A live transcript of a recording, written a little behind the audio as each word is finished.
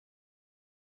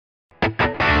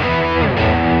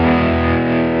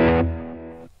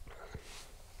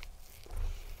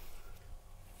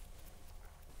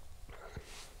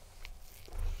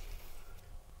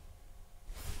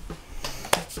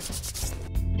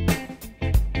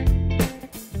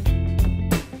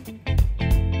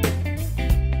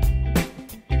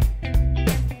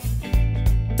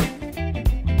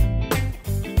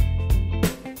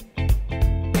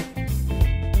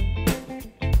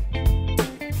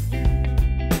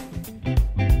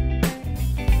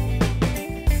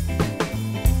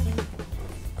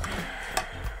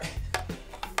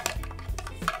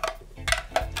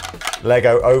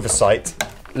Lego oversight.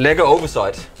 Lego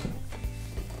oversight.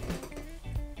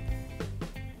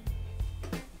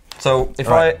 So if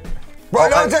Right.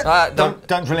 don't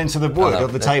Don't drill into the wood no,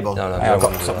 of the table. no, Hey, I've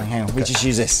don't got do something. that. Hang on. We just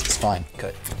use this. It's fine.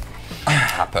 Okay.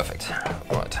 Perfect.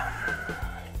 Right.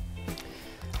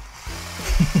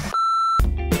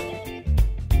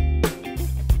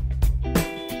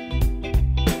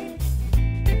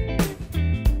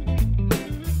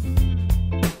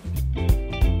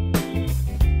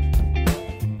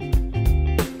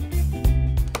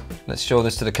 Let's show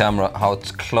this to the camera, how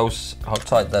it's close, how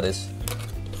tight that is.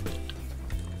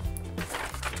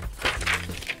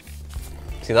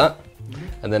 See that? Mm-hmm.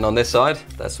 And then on this side,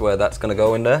 that's where that's going to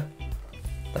go in there.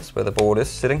 That's where the board is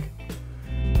sitting.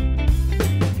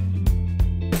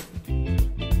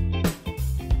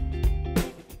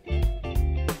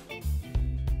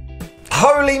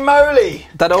 Holy moly!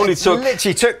 That only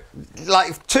literally took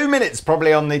like 2 minutes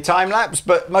probably on the time lapse,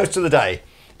 but most of the day.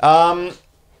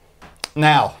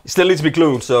 Now, it still needs to be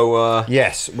glued, so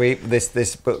yes,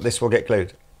 this will get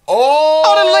glued.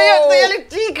 Oh, the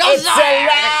LED goes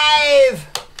alive!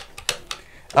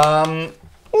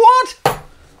 What?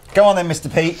 Go on then, Mr.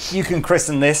 Pete. You can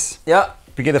christen this. Yeah.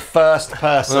 Be the first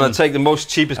person. I'm gonna take the most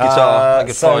cheapest guitar I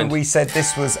could so find. we said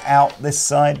this was out this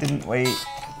side, didn't we?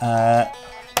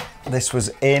 This was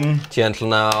in. Gentle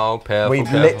now, careful. We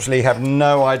careful. literally have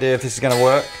no idea if this is going to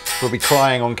work. We'll be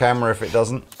crying on camera if it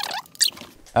doesn't.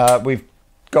 We've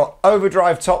got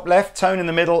overdrive top left, tone in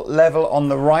the middle, level on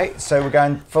the right. So we're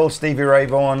going full Stevie Ray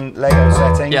Vaughan Lego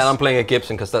settings. Yeah, I'm playing a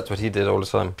Gibson because that's what he did all the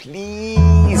time.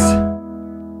 Please.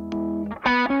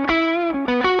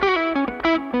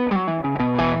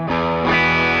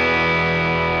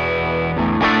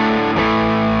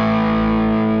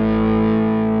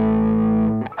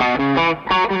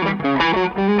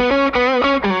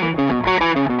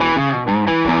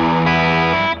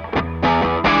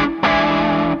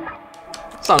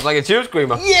 Sounds like a tube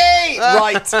screamer. Yay!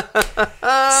 Right. So,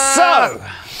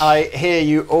 I hear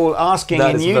you all asking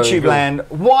That in is very YouTube good. land,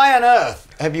 why on earth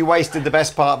have you wasted the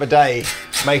best part of a day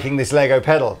making this Lego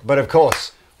pedal? But of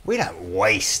course, we don't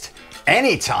waste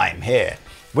any time here.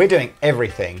 We're doing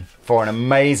everything for an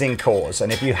amazing cause.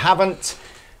 And if you haven't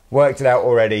worked it out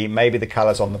already, maybe the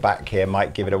colors on the back here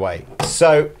might give it away.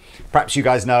 So, perhaps you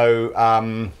guys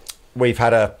know we've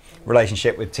had a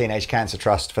relationship with Teenage Cancer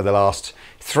Trust for the last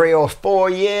 3 or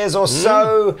 4 years or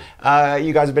so.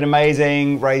 You guys have been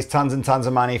amazing, raised tons and tons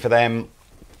of money for them.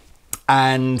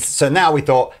 And so now we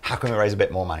thought, how can we raise a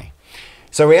bit more money?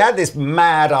 So we had this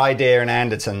mad idea in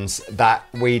Andertons that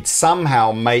we'd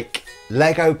somehow make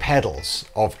Lego pedals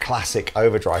of classic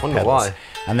overdrive pedals. Why?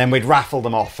 And then we'd raffle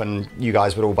them off and you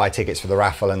guys would all buy tickets for the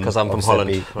raffle and 'Cause I'm from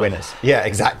obviously Holland. be winners. Yeah,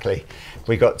 exactly.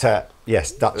 We got,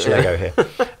 yes, Dutch Lego here.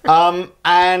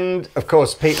 And of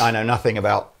course, Pete and I know nothing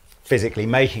about physically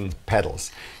making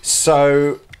pedals.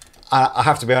 So I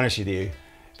have to be honest with you,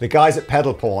 the guys at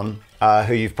Pedal Porn,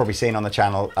 who you've probably seen on the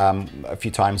channel a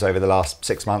few times over the last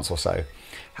 6 months or so,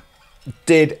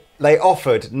 they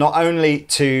offered not only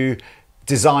to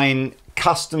design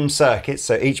custom circuits,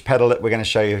 so each pedal that we're going to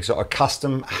show you has got a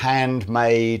custom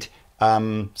handmade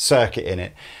circuit in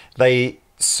it. They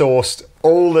sourced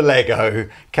all the Lego,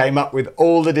 came up with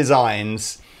all the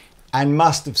designs, and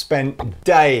must have spent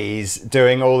days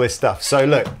doing all this stuff. So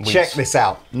look, check this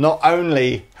out. Not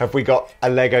only have we got a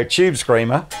Lego Tube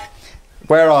Screamer,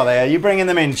 where are they? Are you bringing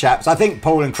them in, chaps? I think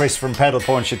Paul and Chris from Pedal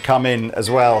Porn should come in as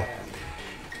well.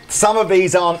 Some of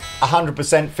these aren't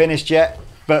 100% finished yet,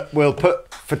 but we'll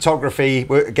put photography,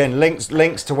 again,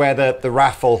 links to where the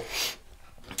raffle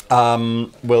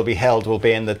will be held will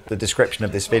be in the description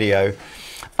of this video.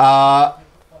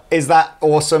 Is that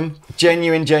awesome?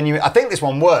 Genuine. I think this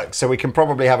one works, so we can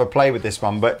probably have a play with this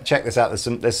one, but check this out.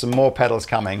 There's some more pedals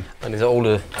coming. And these are all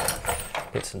the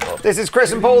bits and bobs. This is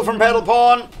Chris and Paul from Pedal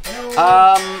Porn.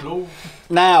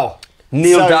 Now,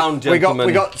 Kneel down, gentlemen.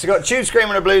 We got Tube Screamer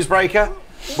and a Blues Breaker.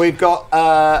 We've got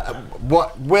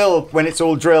what will, when it's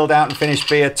all drilled out and finished,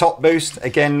 be a top boost,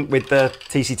 again with the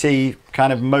TCT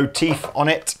kind of motif on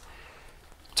it.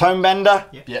 Tone bender.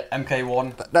 Yeah,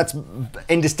 MK1. That's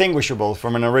indistinguishable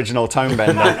from an original tone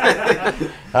bender.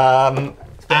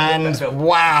 And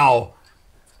wow,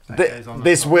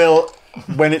 this will,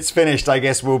 when it's finished, I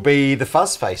guess will be the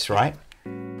fuzz face, right?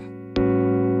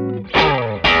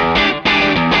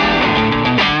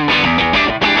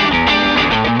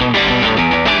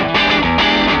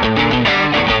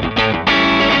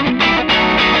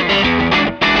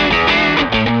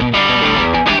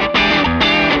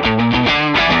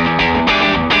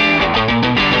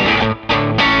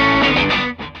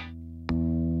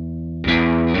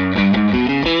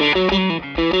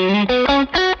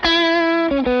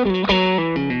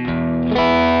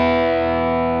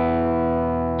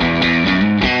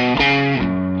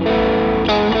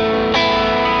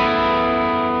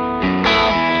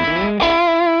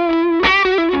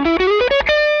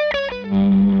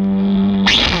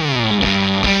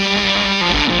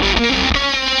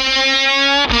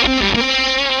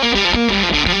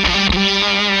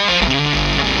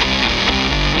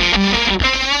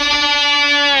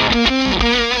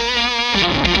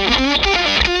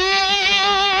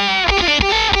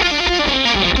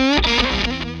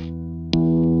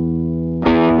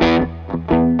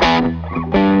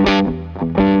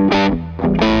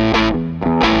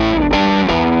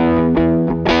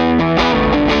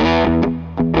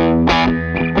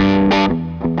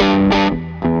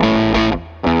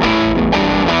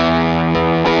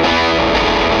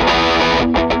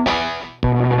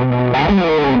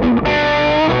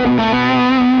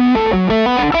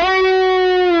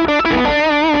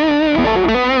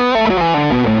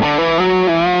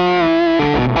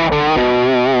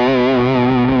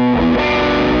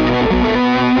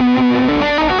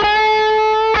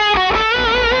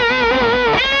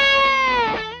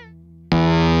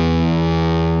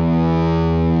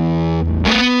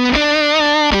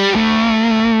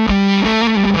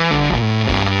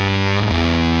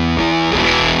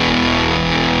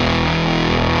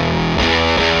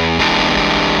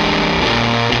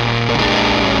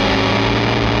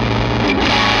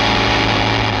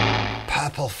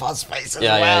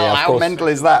 as well. Of How course. mental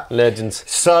is that? Legends.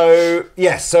 So,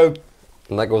 yes, so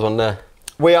And that goes on there.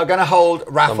 we are going to hold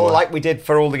raffle Somewhere. like we did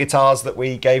for all the guitars that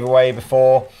we gave away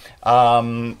before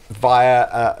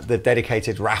via the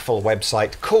dedicated raffle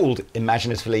website called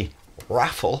imaginatively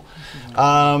Raffle.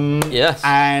 Yes.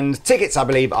 And tickets, I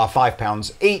believe, are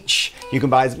 £5 each. You can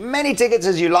buy as many tickets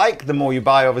as you like. The more you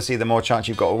buy, obviously, the more chance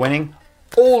you've got of winning.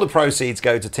 All the proceeds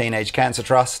go to Teenage Cancer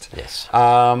Trust. Yes.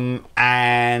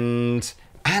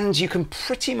 And you can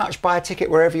pretty much buy a ticket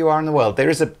wherever you are in the world. There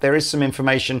is some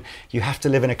information. You have to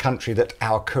live in a country that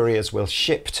our couriers will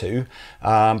ship to,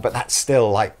 but that's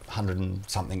still like 100 and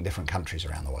something different countries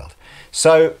around the world.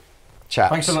 So,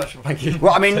 chaps. Thanks so much. Thank you.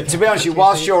 Well, I mean, to be honest with you,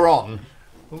 whilst you're on,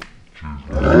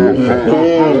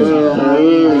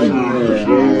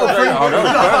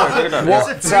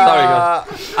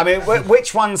 I mean,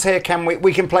 which ones here can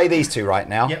we can play these two right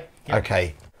now? Yep.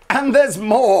 Okay. And there's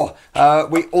more.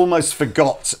 We almost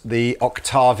forgot the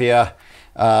Octavia.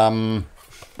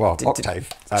 Octave.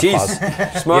 Cheese.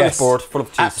 Smorgasbord full of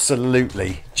cheese.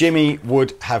 Absolutely. Jimmy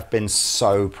would have been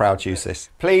so proud to use this.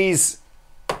 Please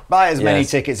buy as many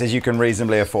tickets as you can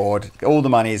reasonably afford. All the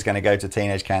money is going to go to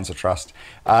Teenage Cancer Trust.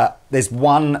 There's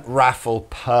one raffle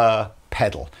per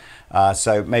pedal.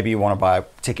 So maybe you want to buy a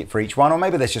ticket for each one, or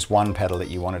maybe there's just one pedal that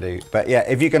you want to do. But yeah,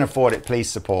 if you can afford it, please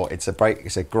support. It's a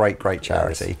great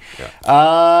charity. Yeah.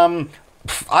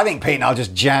 I think Pete and I'll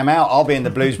just jam out. I'll be in the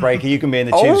Blues Breaker, you can be in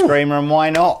the Tube Screamer, and why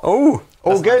not? Oh,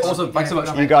 all good. Awesome. Thanks so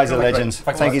much. You guys are legends.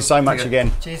 Thank you so much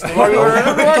again. Cheers.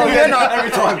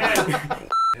 Every time.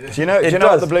 Do you know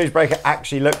what the Blues Breaker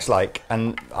actually looks like?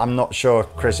 And I'm not sure,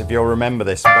 Chris, if you'll remember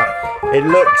this, but it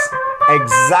looks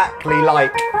exactly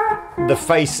like the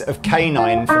face of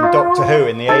K9 from Doctor Who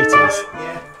in the 80s.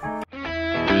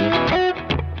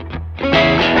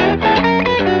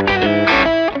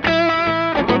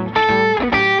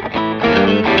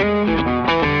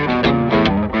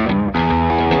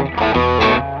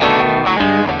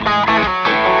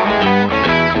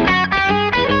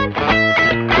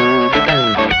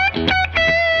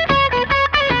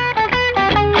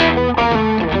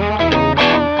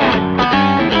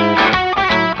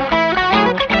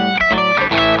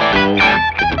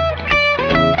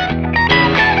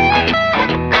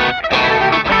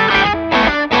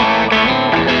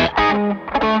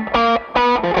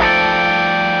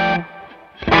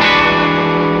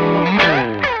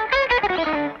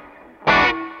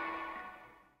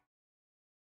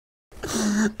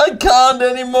 I can't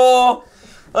anymore.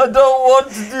 I don't want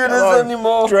to do this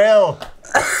anymore. Drill.